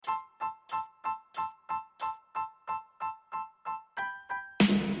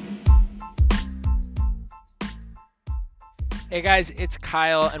Hey guys, it's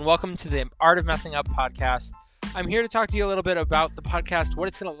Kyle, and welcome to the Art of Messing Up podcast. I'm here to talk to you a little bit about the podcast, what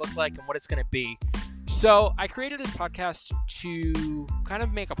it's going to look like, and what it's going to be. So I created this podcast to kind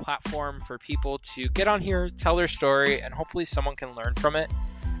of make a platform for people to get on here, tell their story, and hopefully someone can learn from it.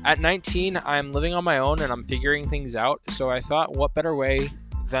 At 19, I'm living on my own and I'm figuring things out. So I thought, what better way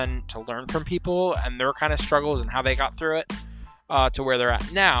than to learn from people and their kind of struggles and how they got through it to where they're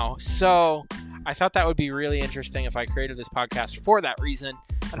at now. So I thought that would be really interesting if I created this podcast for that reason,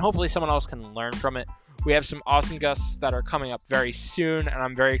 and hopefully someone else can learn from it. We have some awesome guests that are coming up very soon, and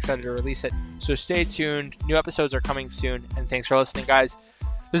I'm very excited to release it. So stay tuned. New episodes are coming soon, and thanks for listening, guys.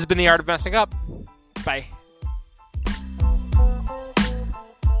 This has been The Art of Messing Up. Bye.